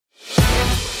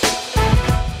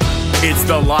It's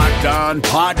the Locked On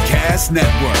Podcast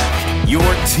Network, your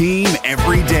team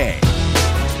every day.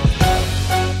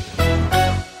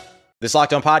 This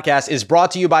Locked On Podcast is brought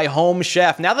to you by Home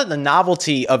Chef. Now that the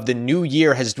novelty of the new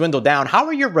year has dwindled down, how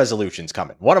are your resolutions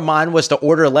coming? One of mine was to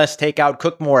order less takeout,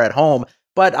 cook more at home,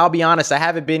 but I'll be honest, I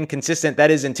haven't been consistent. That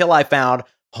is until I found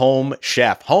Home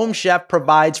Chef. Home Chef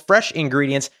provides fresh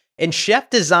ingredients and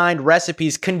chef-designed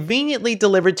recipes conveniently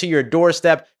delivered to your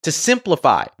doorstep to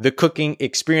simplify the cooking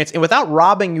experience and without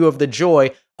robbing you of the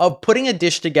joy of putting a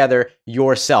dish together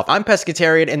yourself. I'm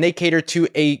pescatarian and they cater to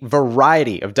a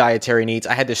variety of dietary needs.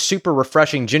 I had this super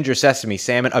refreshing ginger sesame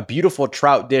salmon, a beautiful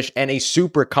trout dish, and a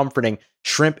super comforting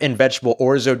shrimp and vegetable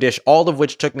orzo dish, all of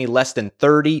which took me less than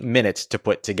 30 minutes to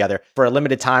put together. For a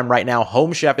limited time right now,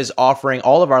 Home Chef is offering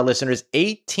all of our listeners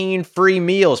 18 free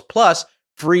meals plus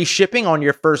free shipping on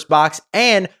your first box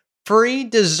and free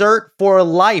dessert for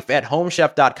life at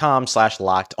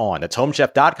homechef.com/lockedon. That's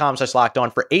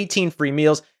homechef.com/lockedon for 18 free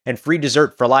meals and free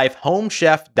dessert for life.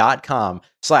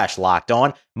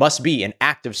 Homechef.com/lockedon. Must be an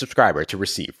active subscriber to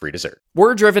receive free dessert.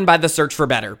 We're driven by the search for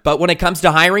better, but when it comes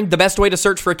to hiring, the best way to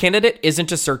search for a candidate isn't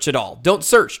to search at all. Don't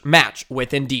search, match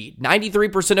with Indeed.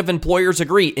 93% of employers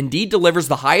agree Indeed delivers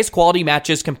the highest quality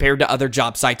matches compared to other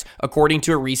job sites, according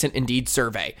to a recent Indeed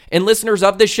survey. And listeners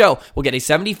of this show will get a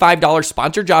 $75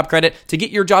 sponsored job credit to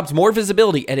get your jobs more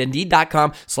visibility at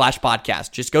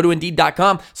Indeed.com/podcast. Just go to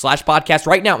Indeed.com/podcast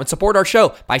right now and support our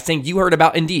show by saying you heard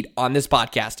about Indeed on this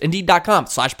podcast.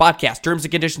 Indeed.com/podcast. Terms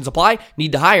and conditions apply.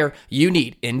 Need to hire? You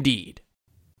need Indeed.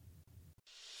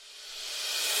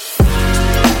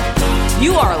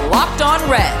 You are Locked On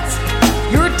Reds,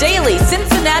 your daily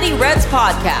Cincinnati Reds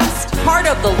podcast, part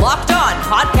of the Locked On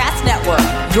Podcast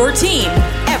Network, your team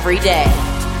every day.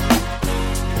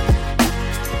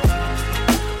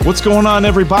 What's going on,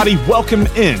 everybody? Welcome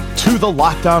in to the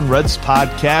Locked On Reds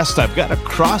podcast. I've got a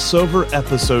crossover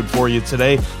episode for you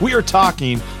today. We are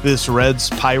talking this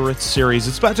Reds-Pirates series.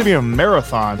 It's about to be a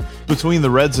marathon between the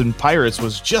Reds and Pirates.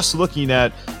 Was just looking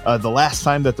at the last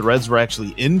time that the Reds were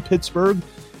actually in Pittsburgh,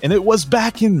 and it was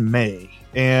back in May.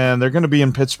 And they're going to be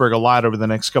in Pittsburgh a lot over the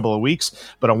next couple of weeks.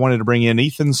 But I wanted to bring in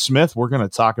Ethan Smith. We're going to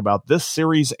talk about this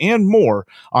series and more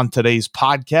on today's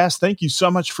podcast. Thank you so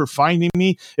much for finding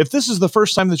me. If this is the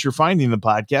first time that you're finding the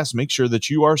podcast, make sure that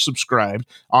you are subscribed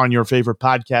on your favorite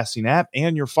podcasting app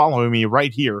and you're following me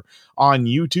right here on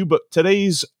YouTube. But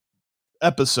today's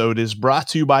episode is brought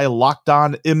to you by Locked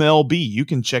On MLB. You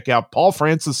can check out Paul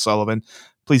Francis Sullivan,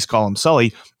 please call him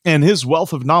Sully, and his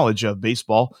wealth of knowledge of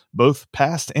baseball, both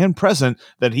past and present,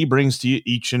 that he brings to you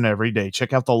each and every day.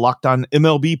 Check out the Locked On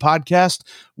MLB podcast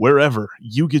wherever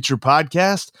you get your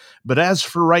podcast. But as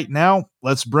for right now,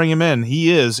 let's bring him in.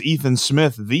 He is Ethan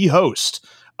Smith, the host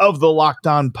of the Locked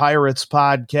On Pirates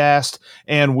podcast,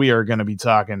 and we are going to be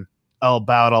talking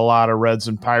about a lot of Reds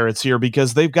and Pirates here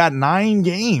because they've got 9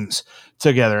 games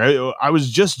together. I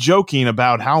was just joking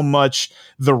about how much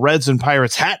the Reds and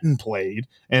Pirates hadn't played,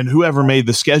 and whoever made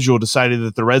the schedule decided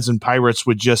that the Reds and Pirates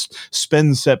would just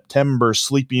spend September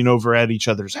sleeping over at each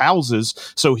other's houses.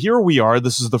 So here we are.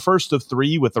 This is the first of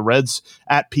 3 with the Reds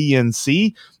at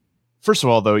PNC. First of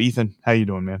all, though, Ethan, how you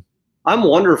doing, man? I'm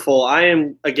wonderful. I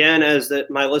am, again, as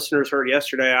my listeners heard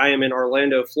yesterday, I am in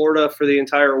Orlando, Florida for the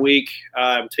entire week.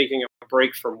 I'm taking a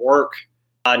break from work.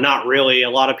 Not really. A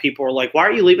lot of people are like, why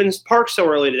are you leaving this park so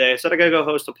early today? I said, I got to go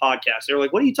host a podcast. They were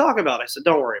like, what are you talking about? I said,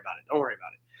 don't worry about it. Don't worry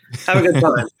about it. Have a good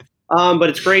time. But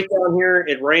it's great down here.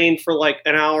 It rained for like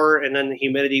an hour and then the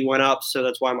humidity went up. So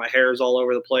that's why my hair is all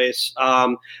over the place.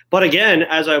 But again,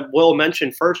 as I will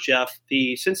mention first, Jeff,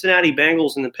 the Cincinnati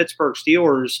Bengals and the Pittsburgh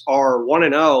Steelers are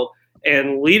 1-0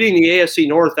 and leading the AFC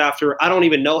North after I don't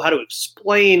even know how to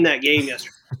explain that game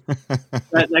yesterday.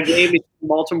 that game between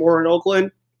Baltimore and Oakland.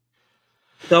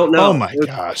 Don't know. Oh my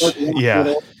gosh.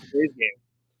 Yeah.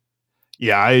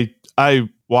 Yeah, I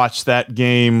watched that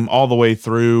game all the way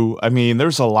through. I mean,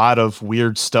 there's a lot of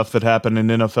weird stuff that happened in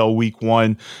NFL Week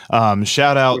 1.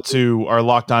 Shout out to our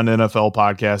Locked On NFL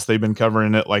podcast. They've been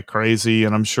covering it like crazy,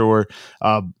 and I'm sure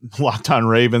Locked On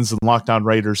Ravens and Locked On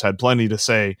Raiders had plenty to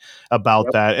say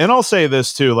about that. And I'll say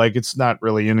this too, like it's not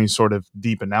really any sort of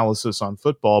deep analysis on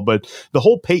football, but the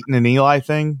whole Peyton and Eli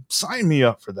thing, sign me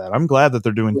up for that. I'm glad that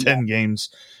they're doing 10 games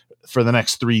for the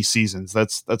next 3 seasons.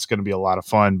 That's going to be a lot of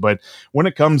fun. But when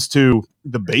it comes to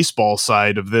the baseball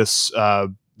side of this,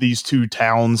 these two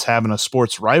towns having a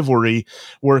sports rivalry,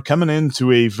 we're coming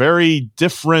into a very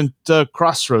different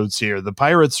crossroads here. The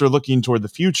Pirates are looking toward the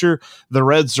future. The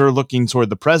Reds are looking toward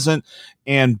the present.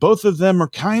 And both of them are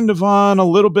kind of on a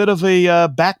little bit of a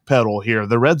backpedal here.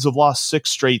 The Reds have lost 6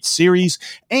 straight series.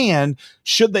 And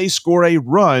should they score a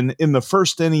run in the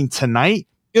first inning tonight,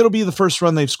 it'll be the first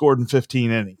run they've scored in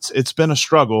 15 innings. It's been a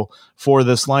struggle for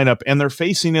this lineup, and they're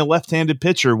facing a left-handed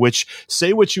pitcher, which,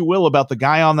 say what you will about the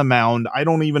guy on the mound, I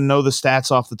don't even know the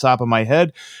stats off the top of my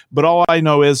head, but all I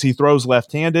know is he throws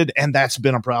left-handed, and that's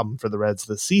been a problem for the Reds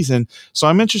this season. So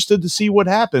I'm interested to see what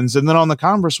happens. And then on the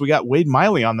converse, we got Wade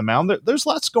Miley on the mound. There's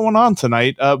lots going on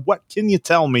tonight. What can you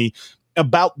tell me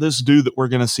about this dude that we're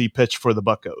going to see pitch for the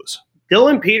Buccos?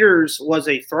 Dylan Peters was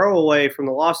a throwaway from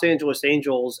the Los Angeles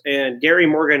Angels, and Gary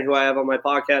Morgan, who I have on my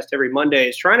podcast every Monday,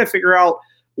 is trying to figure out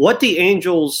what the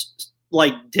Angels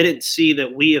didn't see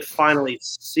that we have finally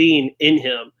seen in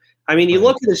him. I mean, you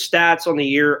look at his stats on the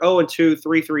year, 0-2,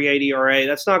 3.38 ERA.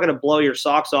 That's not going to blow your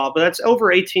socks off, but that's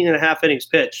over 18 and a half innings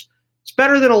pitched. It's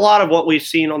better than a lot of what we've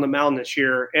seen on the mound this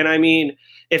year. And I mean,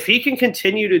 if he can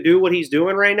continue to do what he's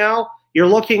doing right now, you're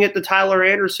looking at the Tyler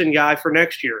Anderson guy for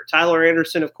next year. Tyler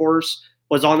Anderson, of course,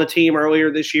 was on the team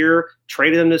earlier this year,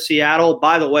 traded him to Seattle.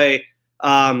 By the way,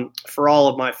 for all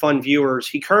of my fun viewers,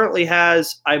 he currently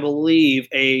has, I believe,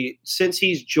 since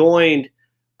he's joined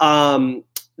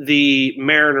the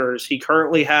Mariners, he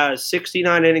currently has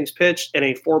 69 innings pitched and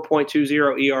a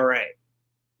 4.20 ERA.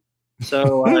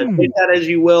 So take that as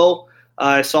you will.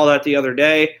 I saw that the other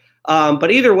day.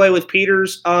 But either way with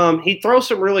Peters, he throws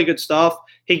some really good stuff.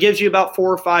 He gives you about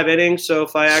 4 or 5 innings. So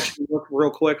if I actually look real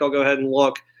quick, I'll go ahead and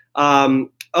look.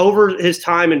 Over his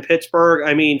time in Pittsburgh,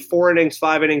 I mean, 4 innings,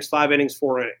 5 innings, 5 innings,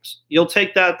 4 innings. You'll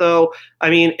take that, though. I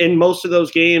mean, in most of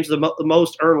those games, the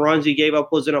most earned runs he gave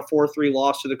up was in a 4-3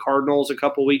 loss to the Cardinals a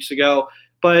couple weeks ago.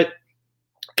 But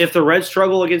if the Reds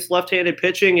struggle against left-handed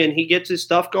pitching and he gets his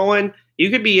stuff going, you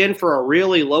could be in for a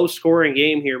really low-scoring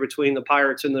game here between the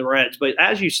Pirates and the Reds. But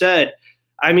as you said,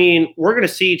 I mean, we're going to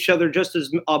see each other just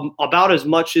as about as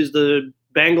much as the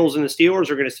Bengals and the Steelers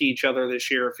are going to see each other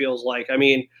this year, it feels like. I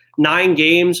mean, 9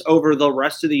 games over the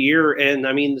rest of the year, and,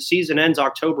 I mean, the season ends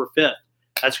October 5th.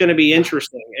 That's going to be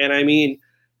interesting. And, I mean,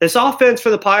 this offense for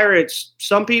the Pirates,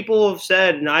 some people have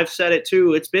said, and I've said it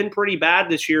too, it's been pretty bad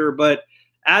this year. But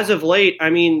as of late, I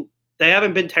mean, they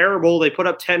haven't been terrible. They put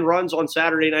up 10 runs on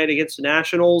Saturday night against the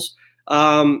Nationals.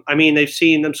 I mean, they've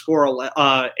seen them score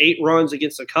 8 runs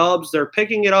against the Cubs. They're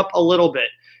picking it up a little bit.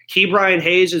 Ke'Bryan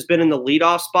Hayes has been in the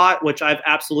leadoff spot, which I've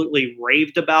absolutely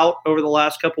raved about over the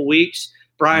last couple weeks.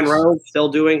 Brian Reynolds still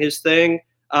doing his thing.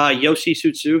 Yoshi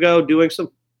Tsutsugo doing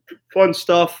some fun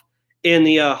stuff in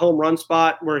the home run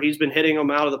spot where he's been hitting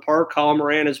them out of the park. Colin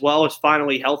Moran as well is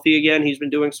finally healthy again. He's been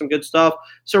doing some good stuff.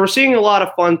 So we're seeing a lot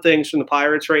of fun things from the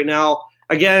Pirates right now.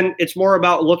 Again, it's more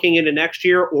about looking into next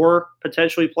year or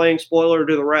potentially playing spoiler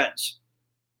to the Reds.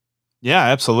 Yeah,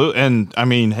 absolutely. And I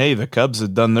mean, hey, the Cubs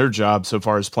have done their job so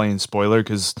far as playing spoiler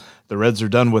because the Reds are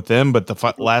done with them. But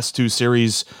the last 2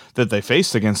 series that they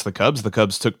faced against the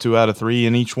Cubs took 2 out of 3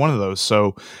 in each one of those.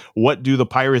 So what do the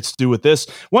Pirates do with this?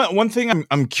 One thing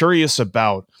I'm curious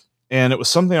about, and it was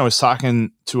something I was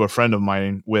talking to a friend of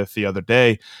mine with the other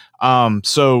day.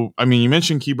 So, I mean, you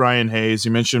mentioned Ke'Bryan Hayes,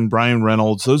 you mentioned Brian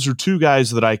Reynolds. Those are 2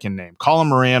 guys that I can name. Colin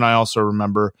Moran, I also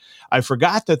remember. I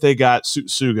forgot that they got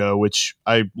Tsutsugo, which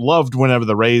I loved whenever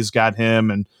the Rays got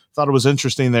him and thought it was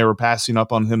interesting they were passing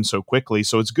up on him so quickly.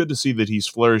 So it's good to see that he's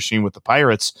flourishing with the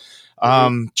Pirates.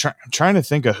 Trying to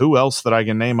think of who else that I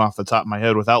can name off the top of my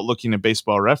head without looking at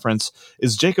Baseball Reference.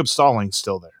 Is Jacob Stallings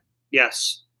still there?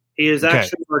 Yes. He is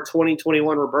actually our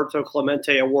 2021 Roberto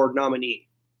Clemente Award nominee.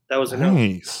 That was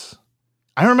nice.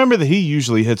 I remember that he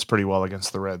usually hits pretty well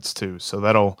against the Reds too, so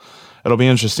it'll be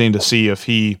interesting to see if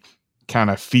he kind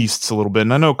of feasts a little bit.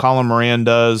 And I know Colin Moran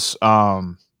does. I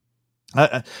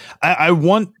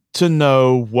want to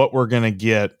know what we're gonna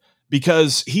get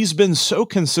because he's been so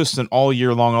consistent all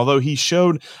year long. Although he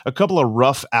showed a couple of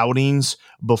rough outings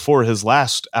before his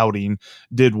last outing,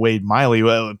 did Wade Miley.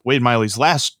 Well, Wade Miley's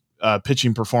last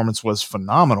pitching performance was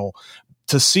phenomenal.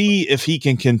 To see if he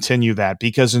can continue that,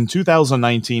 because in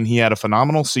 2019 he had a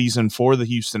phenomenal season for the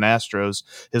Houston Astros,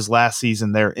 his last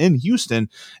season there in Houston,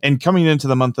 and coming into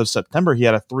the month of September he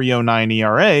had a 3.09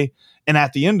 ERA, and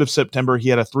at the end of September he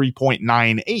had a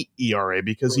 3.98 ERA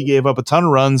because he gave up a ton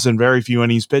of runs and very few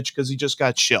innings pitched because he just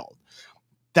got shelled.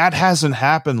 That hasn't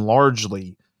happened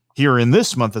largely here in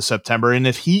this month of September. And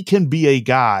if he can be a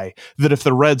guy that if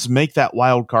the Reds make that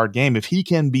wild card game, if he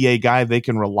can be a guy they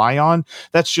can rely on,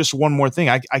 that's just one more thing.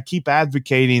 I keep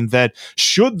advocating that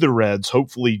should the Reds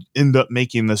hopefully end up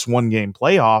making this 1-game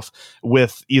playoff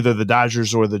with either the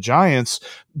Dodgers or the Giants,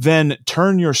 then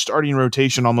turn your starting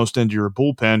rotation almost into your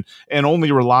bullpen and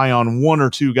only rely on 1 or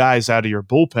 2 guys out of your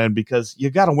bullpen because you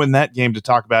got to win that game to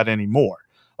talk about anymore.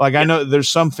 Like, I know there's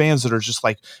some fans that are just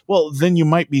like, well, then you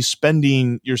might be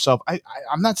spending yourself.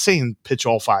 I'm not saying pitch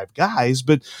all 5 guys,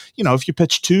 but, if you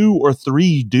pitch 2 or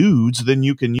 3 dudes, then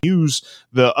you can use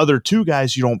the other 2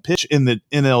 guys you don't pitch in the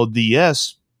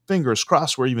NLDS. Fingers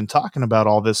crossed we're even talking about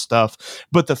all this stuff.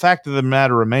 But the fact of the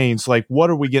matter remains, like,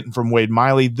 what are we getting from Wade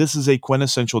Miley? This is a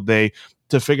quintessential day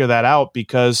to figure that out,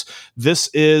 because this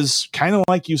is kind of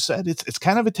like you said, it's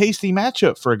kind of a tasty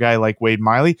matchup for a guy like Wade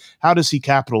Miley. How does he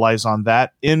capitalize on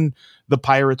that in the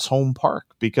Pirates' home park?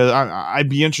 Because I'd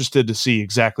be interested to see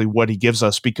exactly what he gives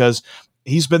us, because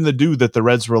he's been the dude that the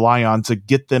Reds rely on to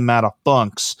get them out of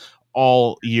funks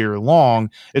all year long.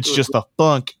 It's just the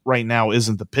funk right now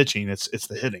isn't the pitching, it's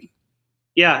the hitting.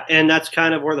 Yeah, and that's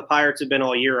kind of where the Pirates have been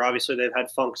all year. Obviously, they've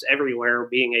had funks everywhere,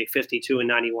 being a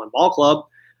 52-91 ball club.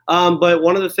 But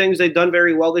one of the things they've done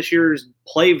very well this year is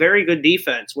play very good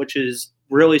defense, which has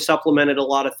really supplemented a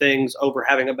lot of things over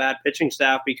having a bad pitching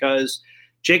staff, because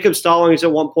Jacob Stallings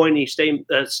at one point, and he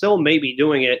still may be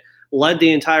doing it, led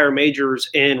the entire majors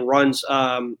in runs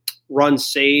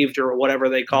saved, or whatever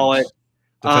they call it.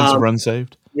 Defensive run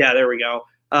saved? Yeah, there we go.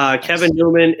 Kevin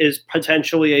Newman is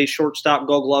potentially a shortstop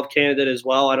Gold Glove candidate as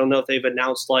well. I don't know if they've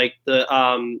announced like the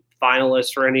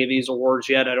finalists for any of these awards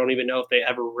yet. I don't even know if they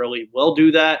ever really will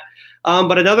do that.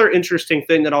 But another interesting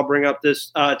thing that I'll bring up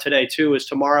this today too is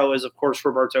tomorrow is, of course,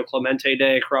 Roberto Clemente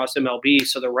Day across MLB.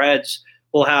 So the Reds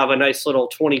will have a nice little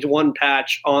 21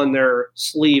 patch on their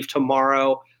sleeve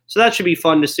tomorrow. So that should be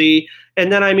fun to see.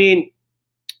 And then,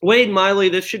 Wade Miley,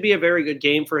 this should be a very good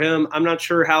game for him. I'm not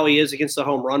sure how he is against the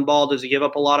home run ball. Does he give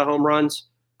up a lot of home runs?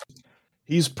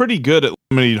 He's pretty good at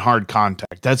limiting hard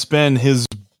contact. That's been his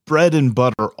bread and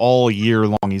butter all year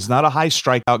long. He's not a high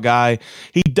strikeout guy.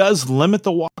 He does limit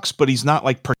the walks, but he's not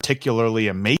like particularly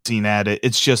amazing at it.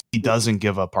 It's just he doesn't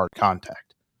give up hard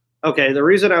contact. Okay, the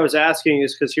reason I was asking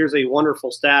is because here's a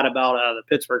wonderful stat about the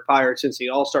Pittsburgh Pirates since the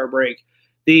All-Star break.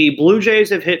 The Blue Jays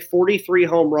have hit 43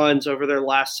 home runs over their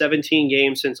last 17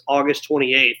 games since August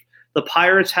 28th. The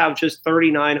Pirates have just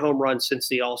 39 home runs since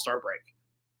the All-Star break.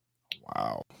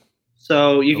 Wow.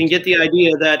 So you can get the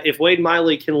idea that if Wade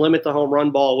Miley can limit the home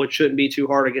run ball, which shouldn't be too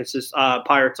hard against this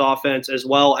Pirates offense, as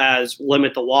well as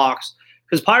limit the walks,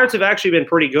 because Pirates have actually been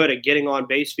pretty good at getting on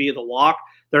base via the walk.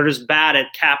 They're just bad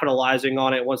at capitalizing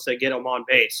on it once they get them on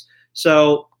base.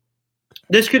 So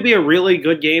this could be a really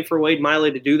good game for Wade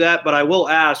Miley to do that. But I will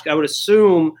ask, I would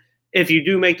assume if you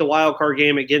do make the wild card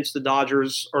game against the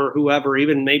Dodgers or whoever,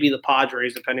 even maybe the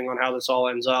Padres, depending on how this all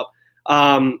ends up,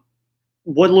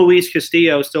 would Luis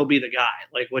Castillo still be the guy?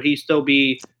 Like, would he still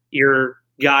be your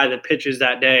guy that pitches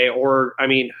that day? Or,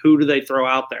 who do they throw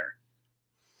out there?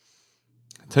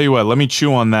 Tell you what, let me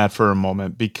chew on that for a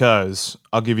moment, because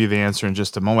I'll give you the answer in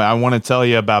just a moment. I want to tell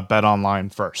you about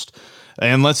BetOnline first.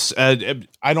 And let's,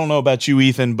 I don't know about you,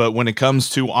 Ethan, but when it comes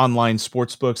to online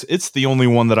sports books, it's the only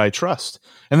one that I trust.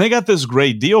 And they got this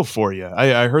great deal for you.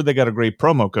 I heard they got a great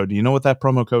promo code. Do you know what that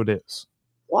promo code is?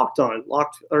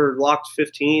 Locked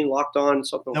 15, locked on,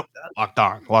 something like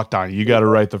that. Locked on. You got it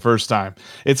right the first time.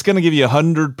 It's going to give you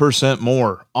 100%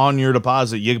 more on your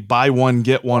deposit. You buy one,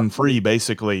 get one free,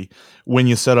 basically, when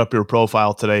you set up your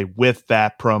profile today with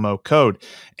that promo code.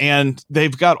 And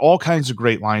they've got all kinds of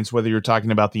great lines, whether you're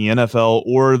talking about the NFL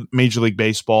or Major League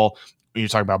Baseball. You're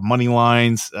talking about money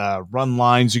lines, run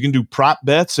lines. You can do prop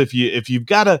bets if you've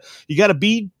got a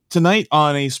beat tonight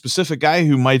on a specific guy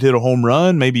who might hit a home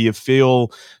run. Maybe you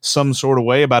feel some sort of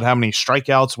way about how many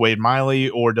strikeouts Wade Miley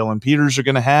or Dylan Peters are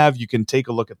going to have. You can take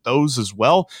a look at those as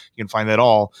well. You can find that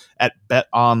all at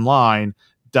betonline.ag.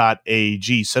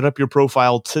 Set up your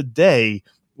profile today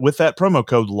with that promo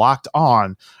code Locked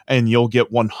On, and you'll get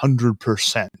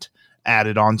 100%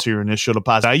 added onto your initial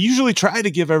deposit. I usually try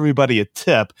to give everybody a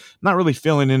tip. Not really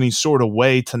feeling any sort of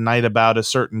way tonight about a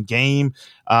certain game.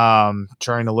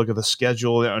 Trying to look at the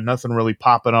schedule. Nothing really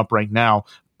popping up right now,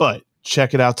 but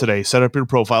check it out today. Set up your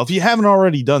profile if you haven't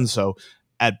already done so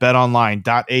at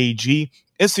betonline.ag.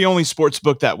 It's the only sports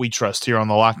book that we trust here on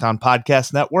the Locked On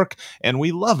Podcast Network, and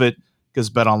we love it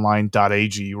because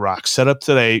betonline.ag rocks. Set up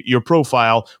today your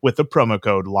profile with the promo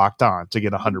code Locked On to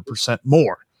get 100%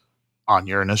 more on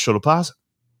your initial deposit.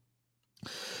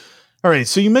 All right,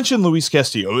 so you mentioned Luis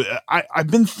Castillo. I've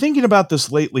been thinking about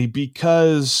this lately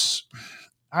because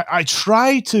I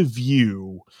try to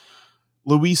view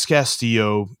Luis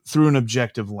Castillo through an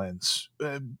objective lens.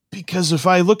 Because if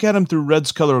I look at him through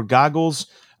Reds color goggles,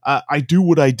 I do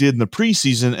what I did in the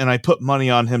preseason, and I put money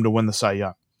on him to win the Cy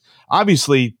Young.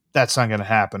 Obviously, that's not going to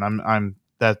happen.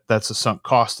 That's a sunk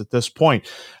cost at this point.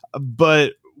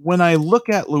 But when I look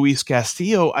at Luis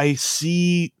Castillo, I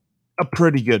see a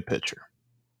pretty good pitcher,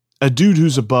 a dude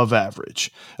who's above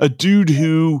average, a dude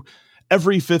who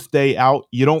every fifth day out,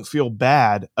 you don't feel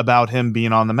bad about him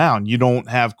being on the mound. You don't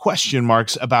have question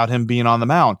marks about him being on the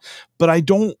mound. But I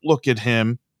don't look at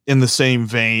him in the same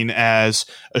vein as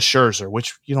a Scherzer,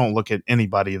 which you don't look at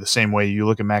anybody the same way you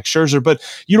look at Max Scherzer, but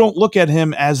you don't look at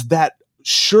him as that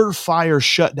surefire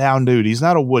shutdown dude. He's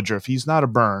not a Woodruff. He's not a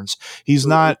Burns. He's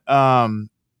not, I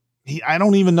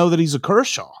don't even know that he's a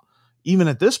Kershaw, even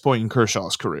at this point in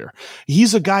Kershaw's career.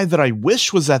 He's a guy that I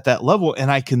wish was at that level, and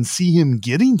I can see him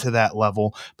getting to that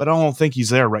level, but I don't think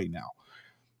he's there right now.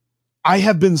 I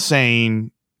have been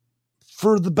saying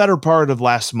for the better part of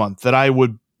last month that I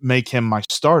would make him my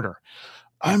starter.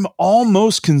 I'm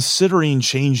almost considering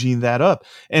changing that up,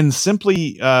 and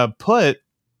simply put,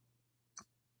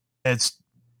 it's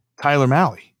Tyler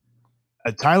Mahle.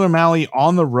 Tyler Mahle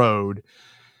on the road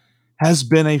has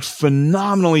been a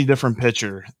phenomenally different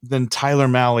pitcher than Tyler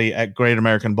Mahle at Great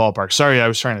American Ballpark. Sorry, I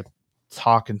was trying to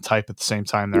talk and type at the same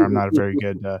time there. I'm not a very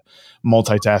good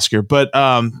multitasker, but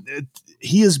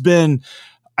he has been,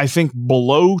 I think,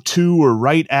 below 2 or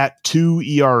right at 2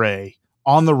 ERA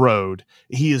on the road.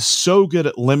 He is so good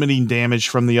at limiting damage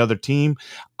from the other team.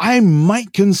 I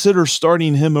might consider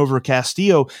starting him over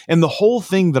Castillo. And the whole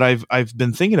thing that I've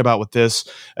been thinking about with this,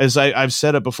 as I've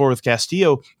said it before with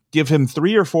Castillo, give him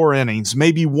 3 or 4 innings,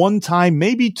 maybe 1 time,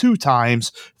 maybe 2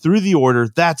 times through the order.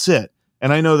 That's it.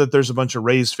 And I know that there's a bunch of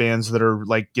Rays fans that are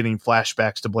like getting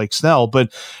flashbacks to Blake Snell,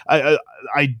 but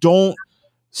I don't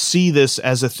see this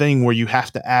as a thing where you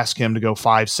have to ask him to go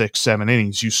 5, 6, 7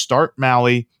 innings. You start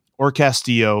Mahle or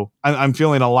Castillo. I'm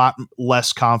feeling a lot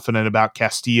less confident about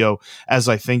Castillo as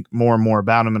I think more and more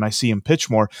about him and I see him pitch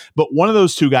more. But one of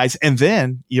those 2 guys, and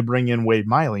then you bring in Wade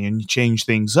Miley and you change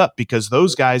things up because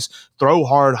those guys throw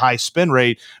hard, high spin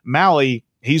rate. Mahle,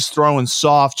 he's throwing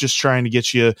soft, just trying to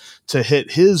get you to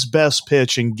hit his best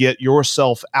pitch and get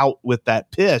yourself out with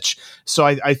that pitch. So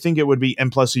I think it would be,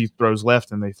 and plus he throws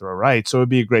left and they throw right. So it'd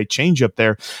be a great change up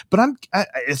there. But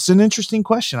it's an interesting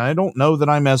question. I don't know that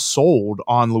I'm as sold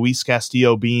on Luis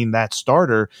Castillo being that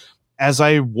starter as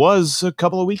I was a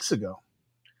couple of weeks ago.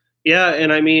 Yeah,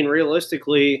 and I mean,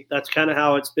 realistically, that's kind of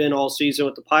how it's been all season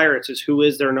with the Pirates, is who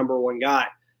is their number 1 guy.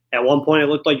 At one point, it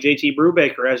looked like JT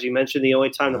Brubaker. As you mentioned, the only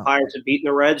time the Pirates had beaten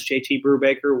the Reds, JT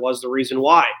Brubaker was the reason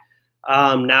why.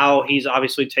 Now he's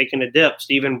obviously taken a dip.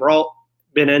 Steven Brault,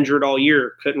 been injured all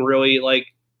year, couldn't really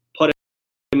put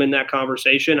him in that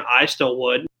conversation. I still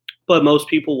would, but most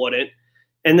people wouldn't.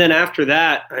 And then after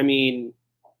that, I mean,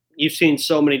 you've seen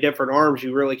so many different arms,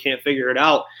 you really can't figure it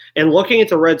out. And looking at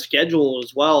the Reds schedule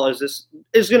as well, as this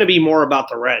is going to be more about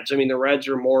the Reds. I mean, the Reds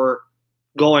are more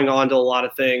going on to a lot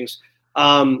of things.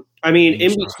 I mean,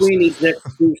 in between these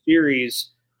next 2 series,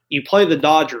 you play the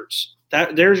Dodgers.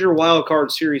 There's your wild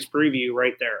card series preview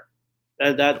right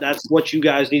there. That's what you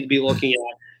guys need to be looking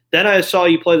at. Then I saw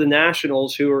you play the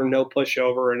Nationals, who are no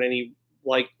pushover in any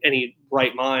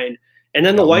right mind. And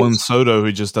then the White Juan Soto,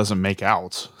 who just doesn't make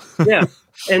outs. Yeah,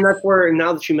 and that's where,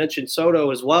 now that you mentioned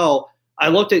Soto as well, I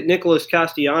looked at Nicholas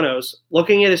Castellanos.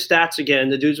 Looking at his stats again,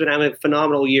 the dude's been having a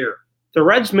phenomenal year. The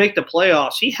Reds make the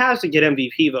playoffs, he has to get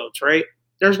MVP votes, right?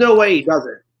 There's no way he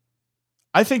doesn't.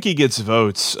 I think he gets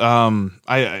votes.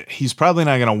 He's probably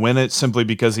not going to win it simply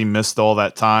because he missed all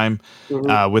that time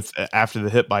with after the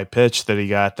hit by pitch that he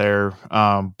got there.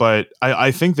 But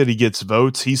I think that he gets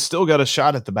votes. He's still got a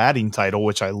shot at the batting title,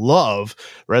 which I love.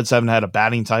 Reds haven't had a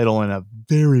batting title in a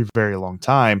very, very long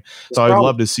time. So I'd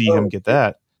love to see him get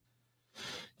that.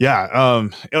 Yeah.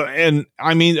 And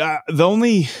I mean, the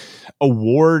only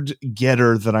award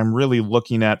getter that I'm really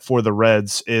looking at for the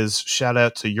Reds is, shout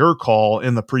out to your call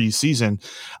in the preseason.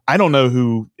 I don't know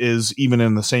who is even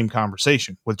in the same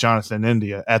conversation with Jonathan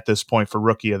India at this point for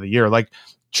Rookie of the Year. Like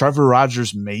Trevor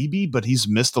Rogers, maybe, but he's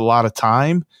missed a lot of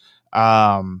time.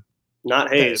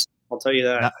 Not Hayes. I'll tell you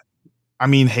that. I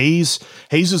mean, Hayes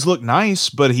has looked nice,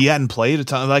 but he hadn't played a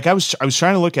ton. Like I was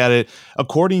trying to look at it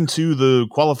according to the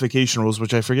qualification rules,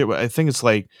 which I forget. I think it's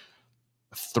like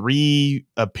 3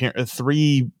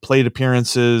 plate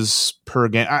appearances per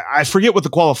game. I forget what the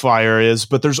qualifier is,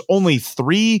 but there's only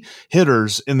 3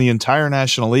 hitters in the entire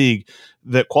National League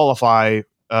that qualify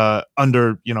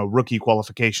under, rookie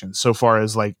qualifications so far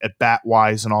as like at bat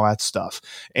wise and all that stuff.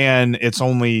 And it's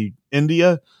only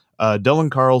India, Dylan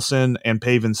Carlson, and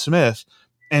Pavin Smith.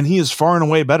 And he is far and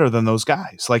away better than those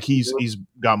guys. Like he's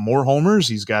got more homers.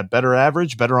 He's got better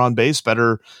average, better on base,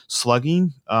 better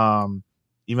slugging,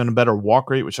 even a better walk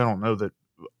rate, which I don't know that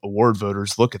award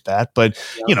voters look at that, but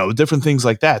different things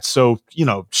like that. So,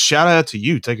 shout out to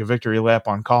you. Take a victory lap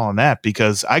on calling that,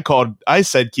 because I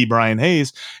said Key Brian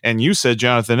Hayes and you said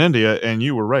Jonathan India, and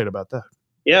you were right about that.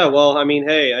 Yeah. Well, I mean,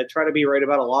 hey, I try to be right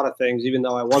about a lot of things, even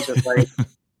though I wasn't right.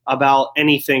 about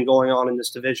anything going on in this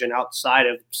division outside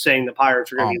of saying the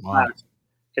Pirates are going to be last.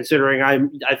 Considering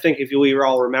I think if we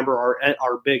all remember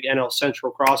our big NL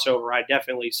Central crossover, I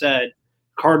definitely said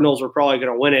Cardinals were probably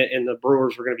going to win it and the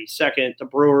Brewers were going to be second. The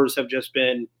Brewers have just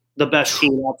been the best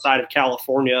team outside of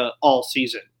California all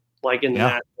season, like in the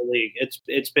National League.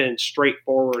 It's been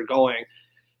straightforward going.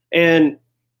 And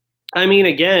I mean,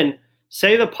 again,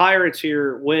 say the Pirates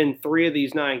here win 3 of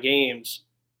these 9 games.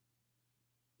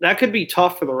 That could be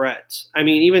tough for the Reds. I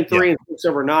mean, even 3 and 6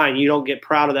 over 9, you don't get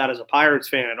proud of that as a Pirates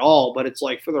fan at all. But it's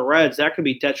like for the Reds, that could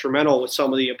be detrimental with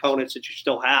some of the opponents that you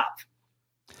still have.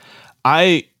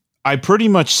 I pretty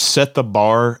much set the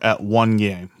bar at 1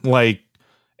 game.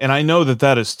 And I know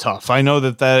that is tough. I know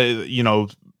that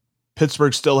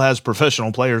Pittsburgh still has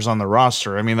professional players on the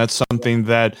roster. I mean, that's something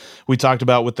that we talked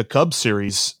about with the Cubs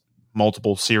series,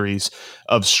 multiple series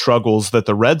of struggles that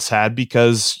the Reds had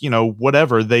because,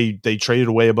 whatever, they traded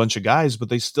away a bunch of guys, but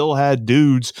they still had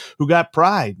dudes who got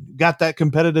pride, got that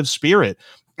competitive spirit.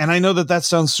 And I know that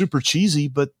sounds super cheesy,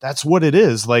 but that's what it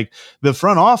is. Like, the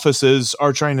front offices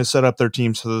are trying to set up their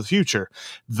teams for the future.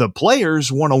 The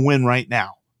players want to win right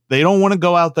now. They don't want to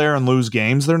go out there and lose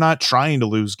games. They're not trying to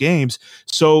lose games.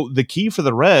 So the key for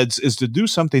the Reds is to do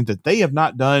something that they have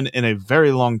not done in a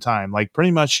very long time, like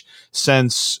pretty much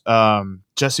since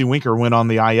Jesse Winker went on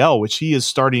the IL, which he is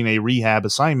starting a rehab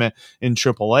assignment in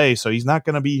AAA. So he's not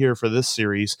going to be here for this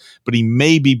series, but he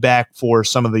may be back for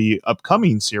some of the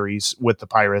upcoming series with the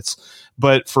Pirates.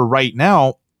 But for right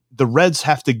now, the Reds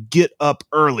have to get up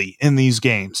early in these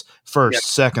games. First,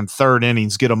 second, third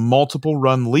innings, get a multiple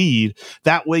run lead.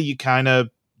 That way you kind of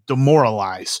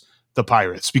demoralize the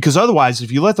Pirates, because otherwise, if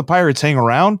you let the Pirates hang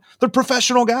around, they're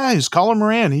professional guys. Colin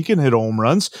Moran, he can hit home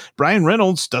runs. Brian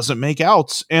Reynolds doesn't make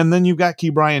outs. And then you've got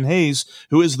Ke'Bryan Hayes,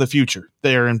 who is the future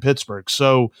there in Pittsburgh.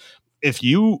 So if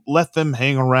you let them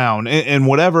hang around and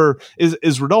whatever,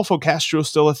 is Rodolfo Castro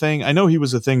still a thing? I know he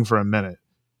was a thing for a minute.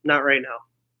 Not right now.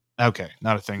 Okay,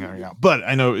 not a thing right now. But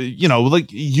I know,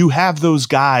 you have those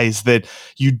guys that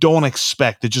you don't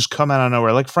expect that just come out of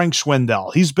nowhere, like Frank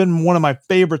Schwindel. He's been one of my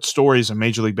favorite stories in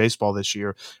Major League Baseball this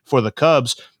year for the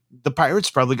Cubs. The Pirates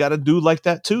probably got a dude like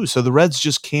that too. So the Reds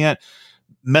just can't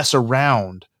mess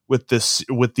around with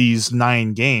these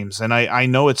 9 games. And I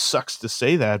know it sucks to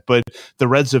say that, but the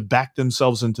Reds have backed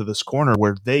themselves into this corner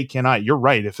where they cannot. You're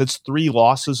right. If it's 3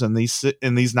 losses in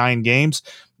these 9 games,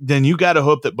 then you got to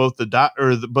hope that both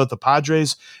the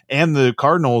Padres and the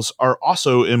Cardinals are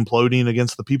also imploding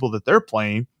against the people that they're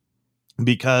playing,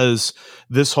 because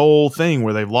this whole thing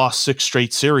where they've lost 6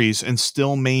 straight series and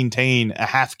still maintain a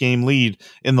half game lead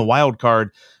in the wild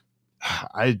card,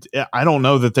 I don't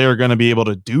know that they're going to be able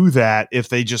to do that if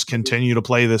they just continue to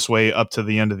play this way up to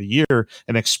the end of the year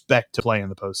and expect to play in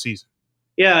the postseason.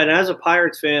 Yeah, and as a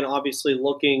Pirates fan, obviously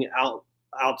looking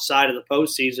outside of the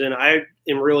postseason, I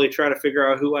am really trying to figure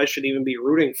out who I should even be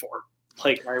rooting for.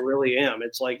 Like, I really am.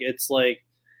 It's like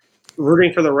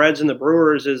rooting for the Reds and the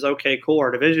Brewers is okay, cool. Our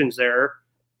division's there.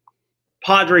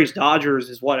 Padres,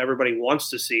 Dodgers is what everybody wants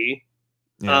to see,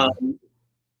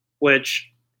 which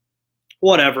 –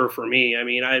 whatever for me. I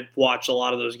mean, I've watched a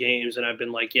lot of those games and I've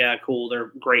been like, yeah, cool,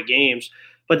 they're great games.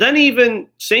 But then even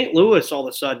St. Louis all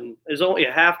of a sudden is only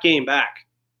a half game back.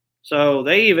 So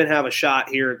they even have a shot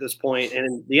here at this point.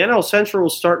 And the NL Central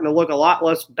is starting to look a lot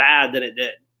less bad than it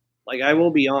did. Like, I will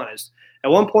be honest.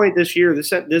 At one point this year,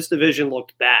 this division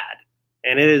looked bad.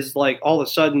 And it is like all of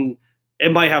a sudden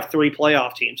it might have 3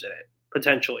 playoff teams in it,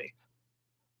 potentially.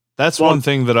 That's one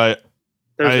thing that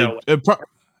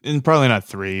probably not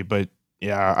 3, but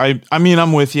yeah, I mean,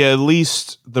 I'm with you. At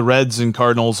least the Reds and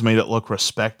Cardinals made it look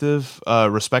respectful,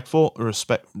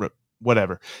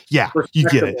 whatever. Yeah, you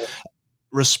get it.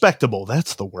 Respectable.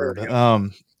 That's the word.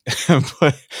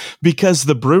 But because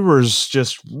the Brewers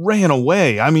just ran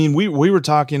away. I mean, we were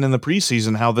talking in the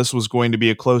preseason how this was going to be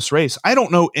a close race. I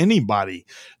don't know anybody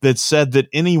that said that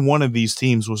any one of these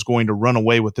teams was going to run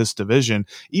away with this division,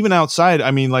 even outside.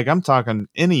 I mean, like, I'm talking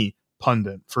any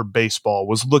pundit for baseball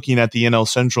was looking at the NL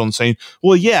Central and saying,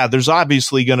 well, yeah, there's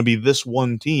obviously going to be this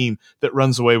one team that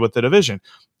runs away with the division.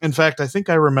 In fact, I think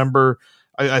I remember,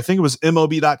 I think it was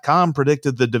MLB.com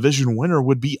predicted the division winner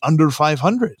would be under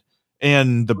 500.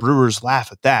 And the Brewers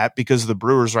laugh at that, because the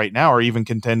Brewers right now are even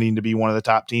contending to be one of the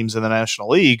top teams in the National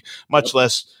League, much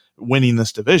less winning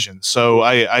this division. So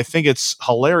I think it's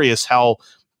hilarious how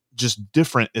just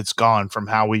different it's gone from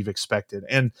how we've expected.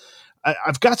 And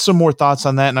I've got some more thoughts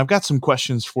on that, and I've got some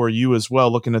questions for you as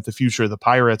well, looking at the future of the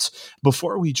Pirates.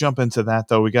 Before we jump into that,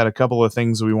 though, we got a couple of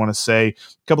things we want to say, a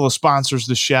couple of sponsors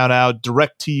to shout out.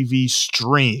 DirecTV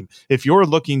Stream. If you're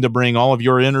looking to bring all of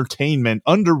your entertainment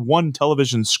under one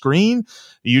television screen,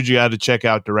 you got to check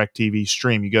out DirecTV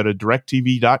Stream. You go to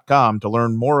directv.com to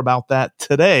learn more about that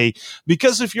today,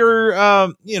 because if you're,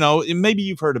 maybe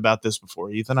you've heard about this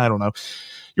before, Ethan, I don't know.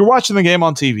 You're watching the game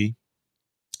on TV.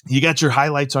 You got your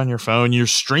highlights on your phone, you're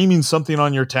streaming something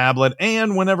on your tablet,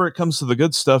 and whenever it comes to the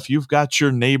good stuff, you've got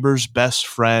your neighbor's best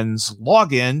friends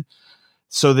log in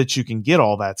so that you can get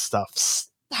all that stuff.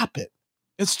 Stop it.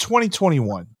 It's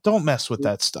 2021. Don't mess with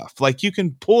that stuff. Like, you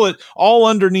can pull it all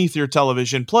underneath your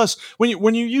television. Plus,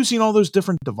 when you're using all those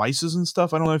different devices and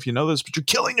stuff, I don't know if you know this, but you're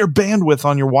killing your bandwidth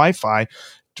on your Wi-Fi.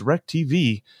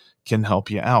 DirecTV can help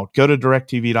you out. Go to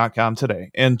directv.com today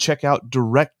and check out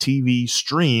DirecTV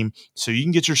Stream so you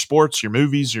can get your sports, your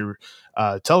movies, your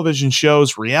television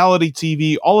shows, reality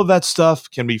TV, all of that stuff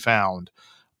can be found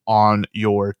on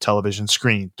your television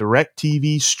screen.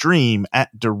 DirecTV Stream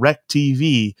at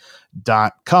directv.com.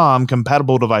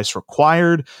 Compatible device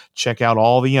required. Check out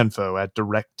all the info at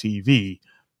directv.com.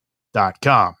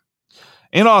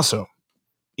 And also,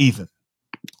 Ethan,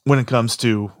 when it comes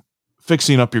to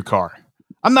fixing up your car,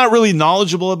 I'm not really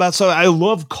knowledgeable about stuff. I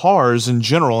love cars in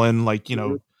general. And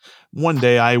one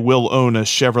day I will own a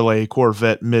Chevrolet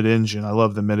Corvette mid-engine. I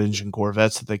love the mid-engine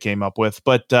Corvettes that they came up with.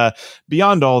 But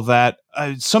beyond all that,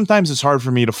 sometimes it's hard for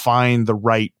me to find the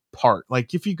right part.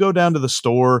 Like, if you go down to the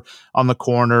store on the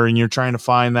corner and you're trying to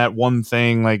find that one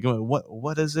thing, like,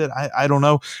 what is it? I don't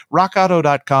know.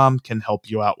 RockAuto.com can help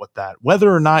you out with that.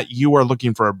 Whether or not you are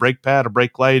looking for a brake pad, a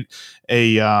brake light,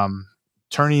 a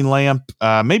turning lamp,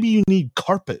 maybe you need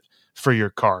carpet for your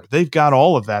car. They've got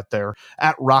all of that there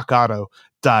at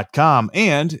rockauto.com.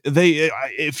 And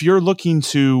if you're looking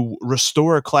to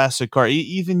restore a classic car,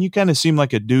 Ethan, you kind of seem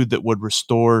like a dude that would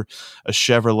restore a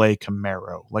Chevrolet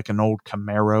Camaro, like an old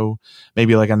Camaro,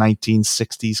 maybe like a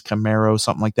 1960s Camaro,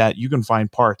 something like that. You can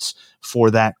find parts for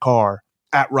that car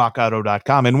at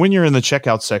rockauto.com. And when you're in the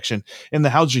checkout section in the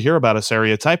How'd You Hear About Us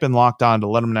area, type in Locked On to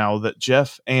let them know that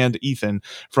Jeff and Ethan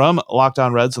from Locked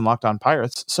On Reds and Locked On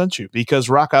Pirates sent you, because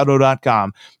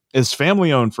rockauto.com is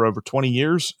family owned for over 20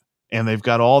 years, and they've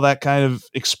got all that kind of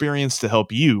experience to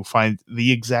help you find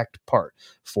the exact part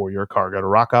for your car. Go to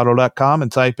rockauto.com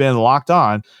and type in Locked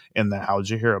On in the How'd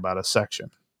You Hear About Us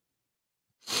section.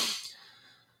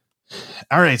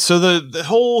 All right, so the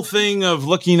whole thing of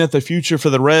looking at the future for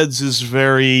the Reds is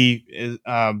very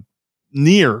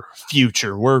near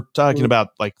future. We're talking about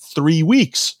like 3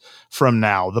 weeks from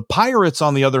now. The Pirates,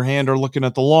 on the other hand, are looking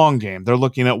at the long game. They're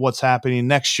looking at what's happening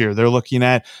next year. They're looking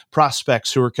at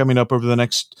prospects who are coming up over the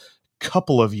next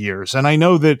couple of years. And I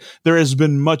know that there has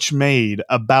been much made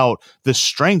about the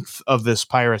strength of this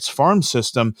Pirates farm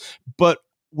system, but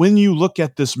when you look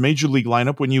at this major league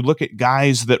lineup, when you look at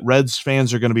guys that Reds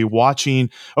fans are going to be watching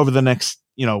over the next,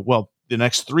 the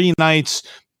next 3 nights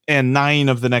and 9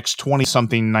 of the next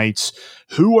 20-something nights,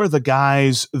 who are the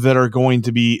guys that are going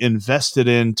to be invested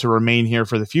in to remain here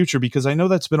for the future? Because I know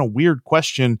that's been a weird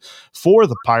question for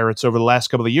the Pirates over the last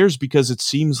couple of years, because it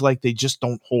seems like they just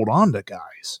don't hold on to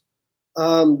guys.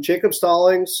 Jacob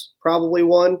Stallings, probably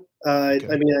one. Okay.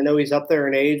 I mean, I know he's up there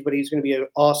in age, but he's going to be an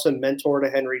awesome mentor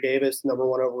to Henry Davis, number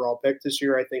 1 overall pick this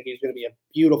year. I think he's going to be a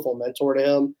beautiful mentor to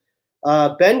him.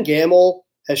 Ben Gamel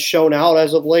has shown out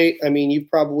as of late. I mean, you've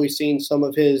probably seen some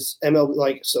of his MLB,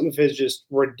 like some of his just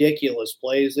ridiculous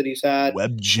plays that he's had.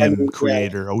 Web gem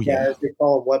creator. As they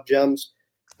call him, web gems.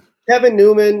 Kevin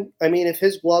Newman, I mean, if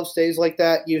his glove stays like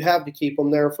that, you have to keep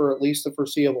him there for at least the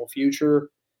foreseeable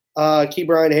future. Key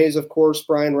Brian Hayes, of course.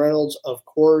 Brian Reynolds, of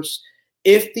course.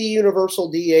 If the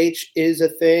universal DH is a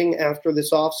thing after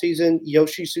this offseason,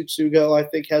 Yoshi Tsutsugo, I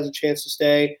think, has a chance to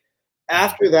stay.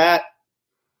 After that,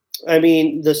 I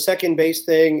mean, the second base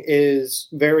thing is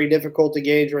very difficult to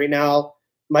gauge right now.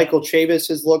 Michael Chavis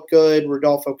has looked good.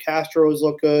 Rodolfo Castro has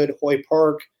looked good. Hoy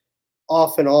Park,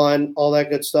 off and on, all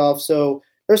that good stuff. So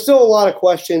there's still a lot of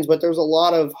questions, but there's a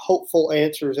lot of hopeful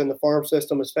answers in the farm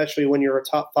system, especially when you're a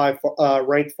top 5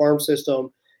 ranked farm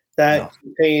system that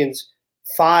contains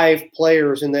 5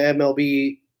 players in the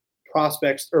MLB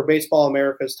prospects or Baseball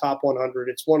America's top 100.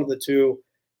 It's one of the 2.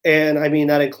 And, I mean,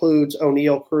 that includes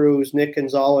O'Neal Cruz, Nick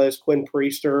Gonzalez, Quinn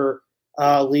Priester,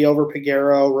 Leover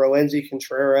Peguero, Roenzi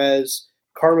Contreras,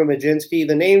 Carmen Majinski.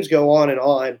 The names go on and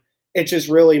on. It just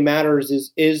really matters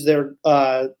is their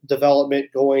development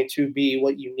going to be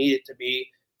what you need it to be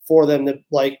for them to,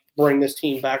 like, bring this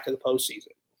team back to the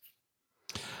postseason?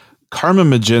 Carmen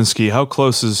Majinski, how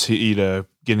close is he to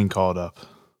getting called up?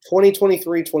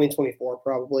 2023, 2024,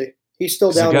 probably. He's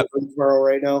still down in Greensboro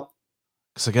right now.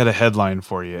 Because I got a headline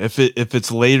for you. If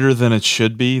it's later than it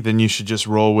should be, then you should just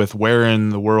roll with where in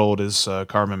the world is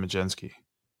Carmen Majensky.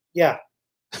 Yeah.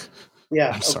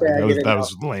 Yeah. I'm sorry. That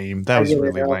was lame. That was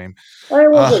really lame. I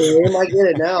wasn't lame. I get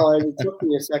it now. It took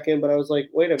me a second, but I was like,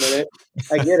 wait a minute.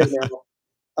 I get it now.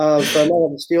 So I might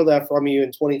have to steal that from you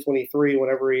in 2023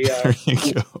 whenever he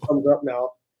comes up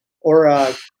now.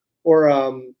 Or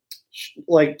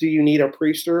like, do you need a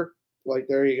priester? Like,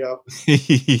 there you go.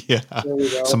 Yeah. There we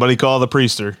go. Somebody call the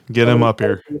priester. Get him up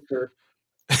here. Who's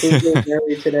getting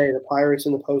married today? The Pirates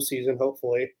in the postseason,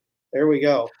 hopefully. There we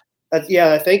go.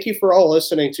 Thank you for all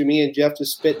listening to me and Jeff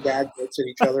just spit dad jokes at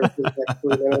each other for the next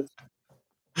 3 minutes.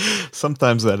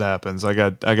 Sometimes that happens. I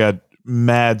got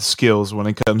mad skills when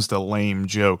it comes to lame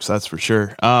jokes, that's for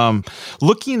sure.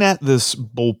 Looking at this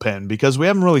bullpen, because we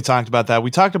haven't really talked about that. We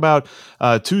talked about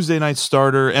Tuesday night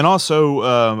starter, and also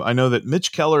I know that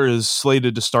Mitch Keller is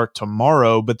slated to start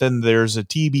tomorrow, but then there's a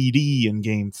TBD in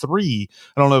game 3.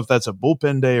 I don't know if that's a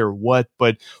bullpen day or what,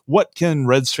 but what can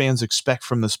Reds fans expect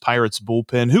from this Pirates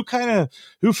bullpen?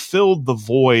 Who filled the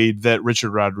void that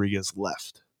Richard Rodriguez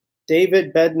left?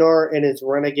 David Bednar and his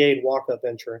renegade walk-up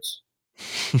entrance.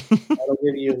 That'll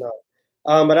give you enough.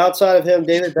 But outside of him,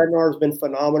 David Bednar has been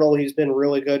phenomenal. He's been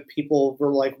really good. People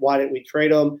were like, why didn't we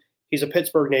trade him? He's a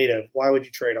Pittsburgh native. Why would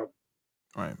you trade him?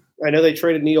 Right. I know they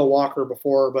traded Neil Walker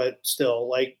before, but still,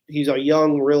 like, he's a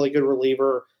young, really good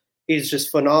reliever. He's just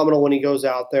phenomenal when he goes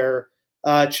out there.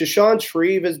 Chashawn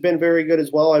Shreve has been very good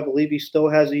as well. I believe he still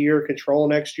has a year of control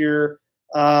next year.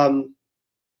 Other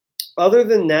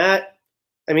than that,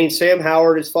 I mean, Sam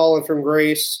Howard has fallen from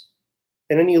grace.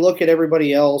 And then you look at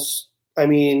everybody else. I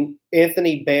mean,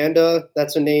 Anthony Banda,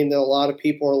 that's a name that a lot of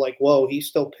people are like, whoa, he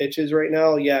still pitches right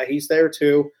now. Yeah, he's there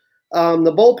too.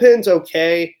 The bullpen's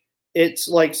okay. It's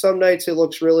like some nights it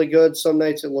looks really good. Some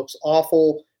nights it looks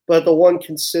awful. But the one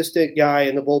consistent guy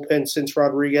in the bullpen since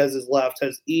Rodriguez has left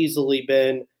has easily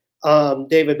been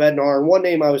David Bednar. And one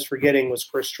name I was forgetting was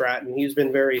Chris Stratton. He's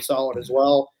been very solid as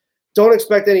well. Don't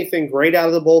expect anything great out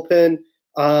of the bullpen.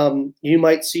 You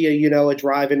might see a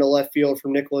drive into left field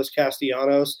from Nicholas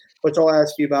Castellanos, which I'll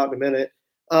ask you about in a minute.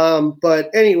 But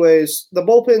anyways, the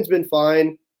bullpen's been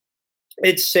fine.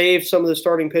 It's saved some of the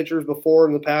starting pitchers before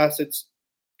in the past. It's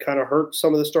kind of hurt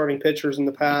some of the starting pitchers in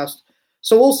the past.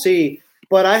 So we'll see.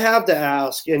 But I have to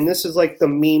ask, and this is like the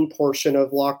meme portion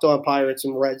of Locked On Pirates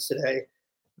and Reds today.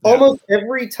 Yeah. Almost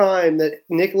every time that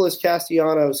Nicholas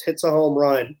Castellanos hits a home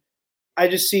run, I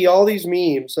just see all these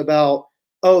memes about,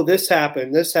 oh, this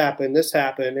happened.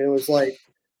 And it was like,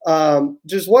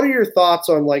 just what are your thoughts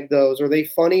on like those? Are they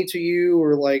funny to you,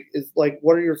 or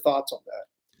what are your thoughts on that?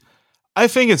 I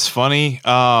think it's funny.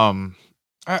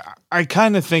 I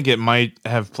kind of think it might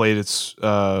have played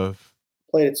itself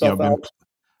out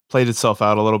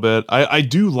a little bit. I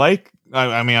do like.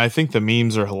 I mean, I think the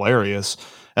memes are hilarious,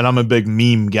 and I'm a big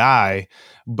meme guy.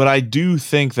 But I do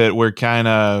think that we're kind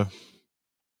of,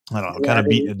 I don't know,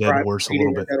 beating a dead horse a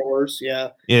little bit.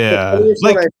 Yeah.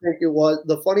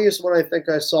 The funniest one I think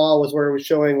I saw was where it was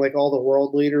showing like all the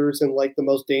world leaders and like the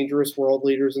most dangerous world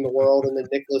leaders in the world, and then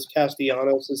Nicholas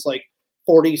Castellanos is like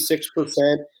 46%,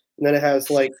 and then it has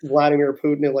like Vladimir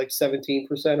Putin at like 17%.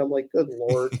 I'm like, good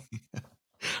Lord.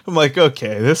 I'm like,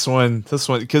 okay, this one,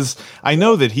 because I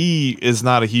know that he is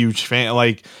not a huge fan,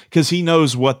 like, because he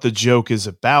knows what the joke is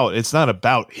about. It's not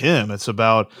about him. It's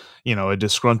about, a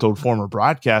disgruntled former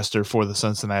broadcaster for the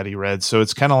Cincinnati Reds. So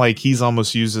it's kind of like he's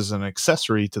almost used as an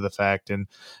accessory to the fact. And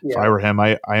if I were him,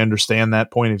 I understand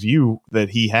that point of view that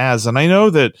he has. And I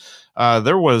know that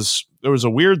there was a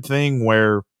weird thing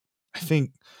where I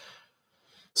think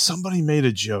somebody made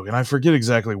a joke, and I forget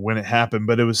exactly when it happened,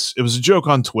 but it was a joke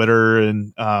on Twitter,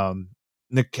 and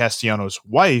Nick Castellanos'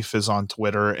 wife is on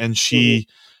Twitter, and she,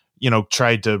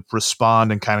 tried to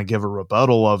respond and kind of give a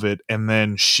rebuttal of it. And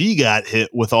then she got hit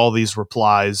with all these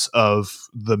replies of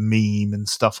the meme and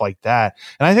stuff like that.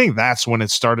 And I think that's when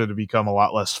it started to become a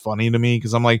lot less funny to me,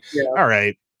 because I'm like, all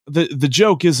right, the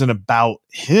joke isn't about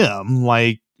him.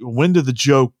 Like, when did the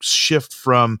joke shift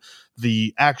from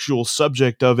the actual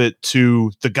subject of it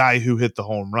to the guy who hit the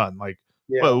home run? Like,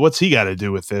 well, what's he got to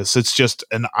do with this? It's just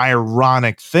an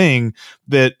ironic thing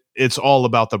that it's all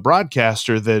about the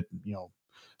broadcaster. That,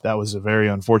 that was a very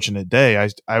unfortunate day.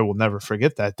 I will never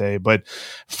forget that day. But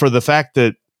for the fact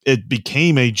that it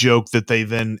became a joke that they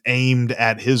then aimed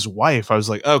at his wife, I was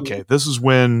like, okay, this is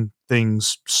when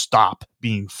things stop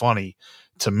being funny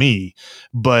to me.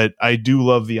 But I do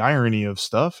love the irony of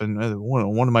stuff, and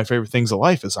one of my favorite things of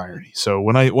life is irony. So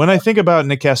when I think about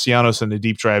Nick Castellanos and the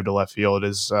deep drive to left field, it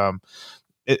is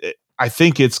I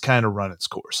think it's kind of run its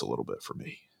course a little bit for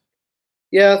me.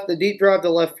 Yeah, the deep drive to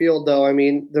left field, though. I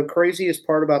mean, the craziest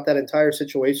part about that entire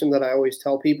situation that I always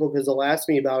tell people because they'll ask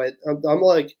me about it, I'm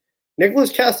like,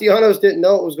 Nicholas Castellanos didn't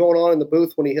know what was going on in the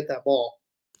booth when he hit that ball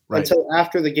until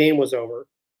after the game was over,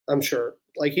 I'm sure.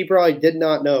 Like, he probably did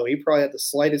not know. He probably had the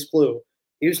slightest clue.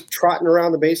 He was trotting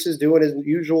around the bases doing his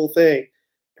usual thing.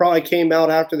 Probably came out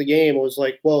after the game and was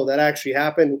like, whoa, that actually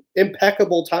happened.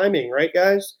 Impeccable timing, right,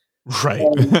 guys? Right.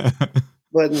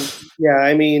 But, yeah,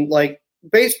 I mean, like,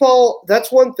 baseball,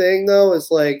 that's one thing, though, is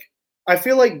like, I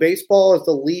feel like baseball is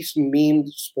the least memed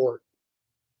sport.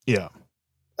 Yeah.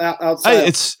 Outside.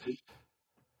 It's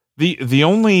the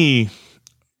only,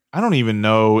 I don't even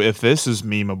know if this is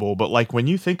memeable, but like when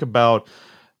you think about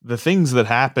the things that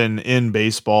happen in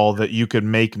baseball that you could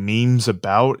make memes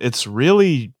about, it's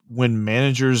really when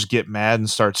managers get mad and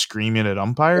start screaming at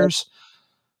umpires.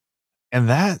 Yep. And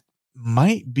that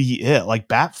might be it. Like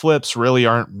bat flips really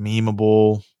aren't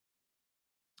memeable.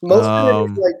 Most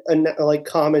of it is like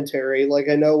commentary. Like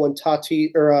I know when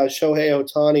Shohei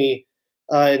Ohtani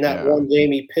in that one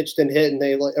game he pitched and hit, and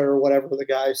they or whatever the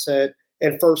guy said,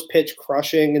 and first pitch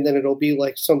crushing, and then it'll be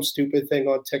like some stupid thing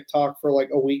on TikTok for like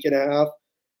a week and a half.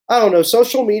 I don't know.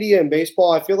 Social media and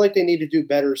baseball, I feel like they need to do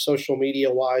better social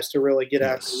media wise to really get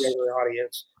after the younger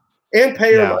audience and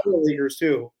pay our minor leaguers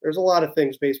too. There's a lot of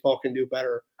things baseball can do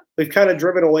better. We've kind of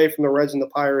driven away from the Reds and the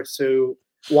Pirates to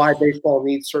why baseball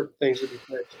needs certain things to be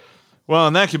fixed. Well,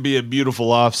 and that could be a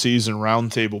beautiful off-season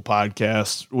roundtable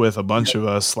podcast with a bunch of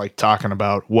us like talking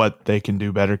about what they can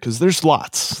do better, because there's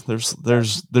lots.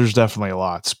 There's definitely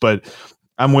lots. But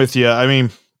I'm with you. I mean,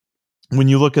 when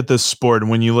you look at this sport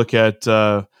and when you look at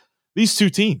these two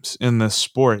teams in this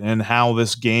sport and how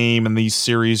this game and these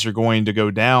series are going to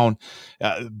go down,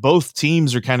 both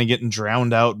teams are kind of getting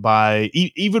drowned out by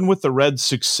even with the Reds'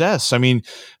 success. I mean,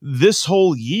 this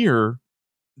whole year,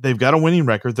 they've got a winning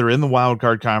record. They're in the wild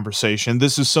card conversation.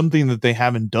 This is something that they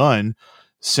haven't done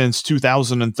since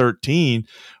 2013,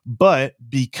 but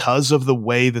because of the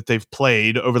way that they've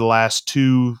played over the last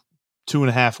two and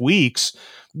a half weeks,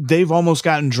 they've almost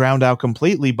gotten drowned out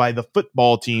completely by the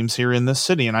football teams here in this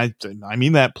city. And I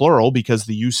mean that plural, because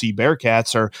the UC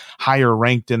Bearcats are higher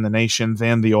ranked in the nation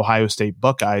than the Ohio State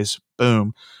Buckeyes.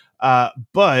 Boom.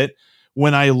 But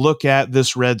when I look at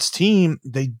this Reds team,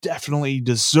 they definitely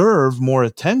deserve more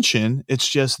attention. It's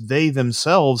just they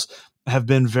themselves have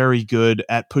been very good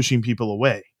at pushing people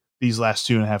away these last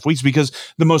 2.5 weeks, because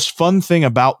the most fun thing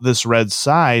about this Reds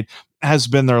side has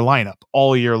been their lineup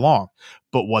all year long.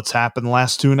 But what's happened the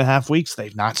last 2.5 weeks?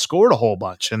 They've not scored a whole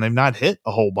bunch and they've not hit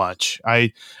a whole bunch.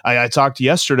 I talked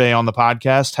yesterday on the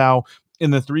podcast how in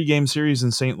the 3-game series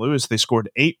in St. Louis, they scored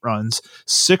 8 runs,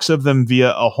 6 of them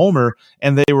via a homer,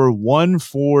 and they were 1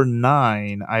 for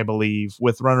 9, I believe,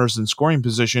 with runners in scoring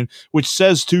position, which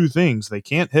says two things. They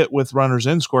can't hit with runners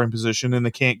in scoring position, and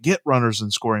they can't get runners in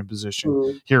scoring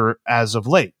position here as of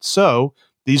late. So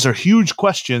these are huge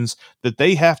questions that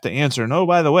they have to answer. And oh,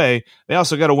 by the way, they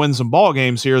also got to win some ball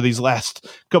games here these last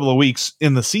couple of weeks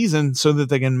in the season so that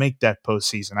they can make that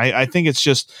postseason. I think it's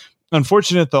just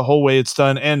unfortunate the whole way it's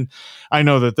done. And I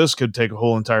know that this could take a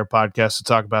whole entire podcast to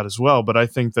talk about as well, but I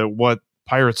think that what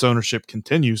Pirates ownership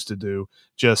continues to do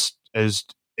just is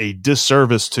a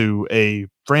disservice to a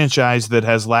franchise that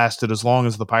has lasted as long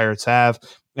as the Pirates have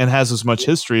and has as much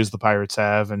history as the Pirates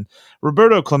have. And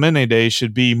Roberto Clemente Day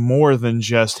should be more than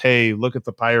just, hey, look at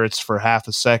the Pirates for half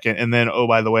a second, and then, oh,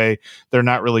 by the way, they're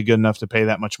not really good enough to pay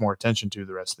that much more attention to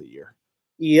the rest of the year.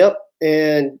 Yep,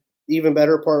 and even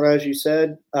better part, as you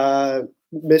said,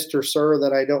 Mr. Sir,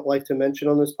 that I don't like to mention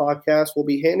on this podcast, will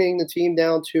be handing the team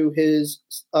down to his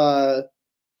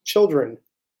children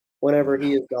whenever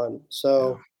he is done.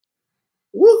 So,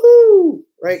 woohoo!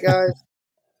 Right, guys?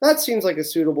 That seems like a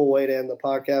suitable way to end the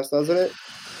podcast, doesn't it?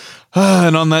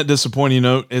 And on that disappointing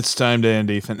note, it's time to end,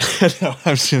 Ethan.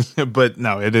 But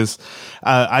no, it is.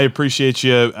 I appreciate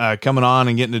you coming on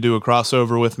and getting to do a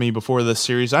crossover with me before this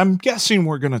series. I'm guessing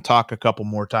we're going to talk a couple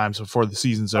more times before the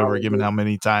season's over, given how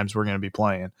many times we're going to be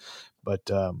playing.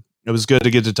 But it was good to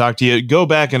get to talk to you. Go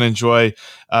back and enjoy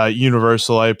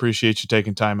Universal. I appreciate you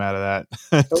taking time out of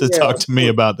that to talk to me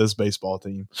about this baseball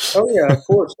team. Oh, yeah, of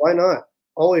course. Why not?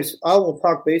 Always, I will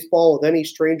talk baseball with any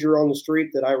stranger on the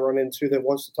street that I run into that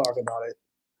wants to talk about it.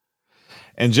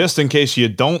 And just in case you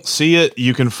don't see it,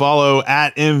 you can follow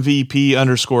at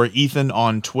MVP_Ethan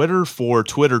on Twitter for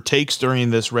Twitter takes during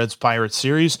this Reds Pirates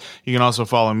series. You can also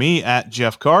follow me at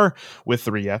Jeff Carr with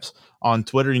 3 Fs on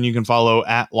Twitter, and you can follow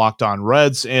at Locked On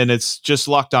Reds, and it's just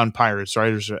Locked On Pirates,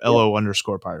 right? Or is it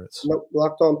LO_Pirates? Nope,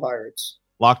 Locked On Pirates.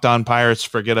 Locked On Pirates.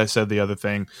 Forget I said the other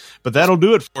thing, but that'll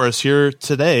do it for us here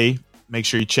today. Make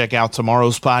sure you check out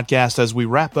tomorrow's podcast as we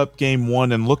wrap up Game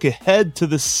 1 and look ahead to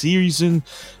the season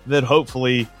that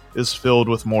hopefully is filled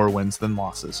with more wins than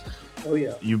losses. Oh,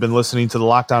 yeah. You've been listening to the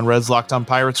Locked On Reds, Locked On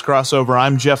Pirates crossover.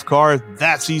 I'm Jeff Carr.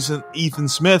 That's Ethan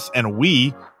Smith, and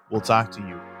we will talk to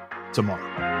you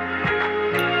tomorrow.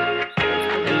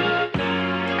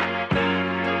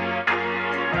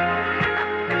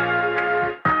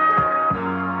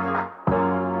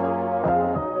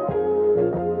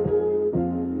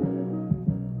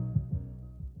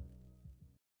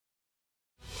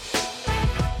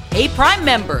 Hey, Prime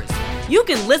members, you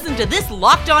can listen to this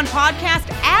Locked On podcast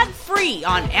ad-free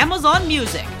on Amazon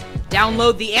Music.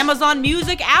 Download the Amazon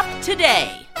Music app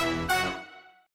today.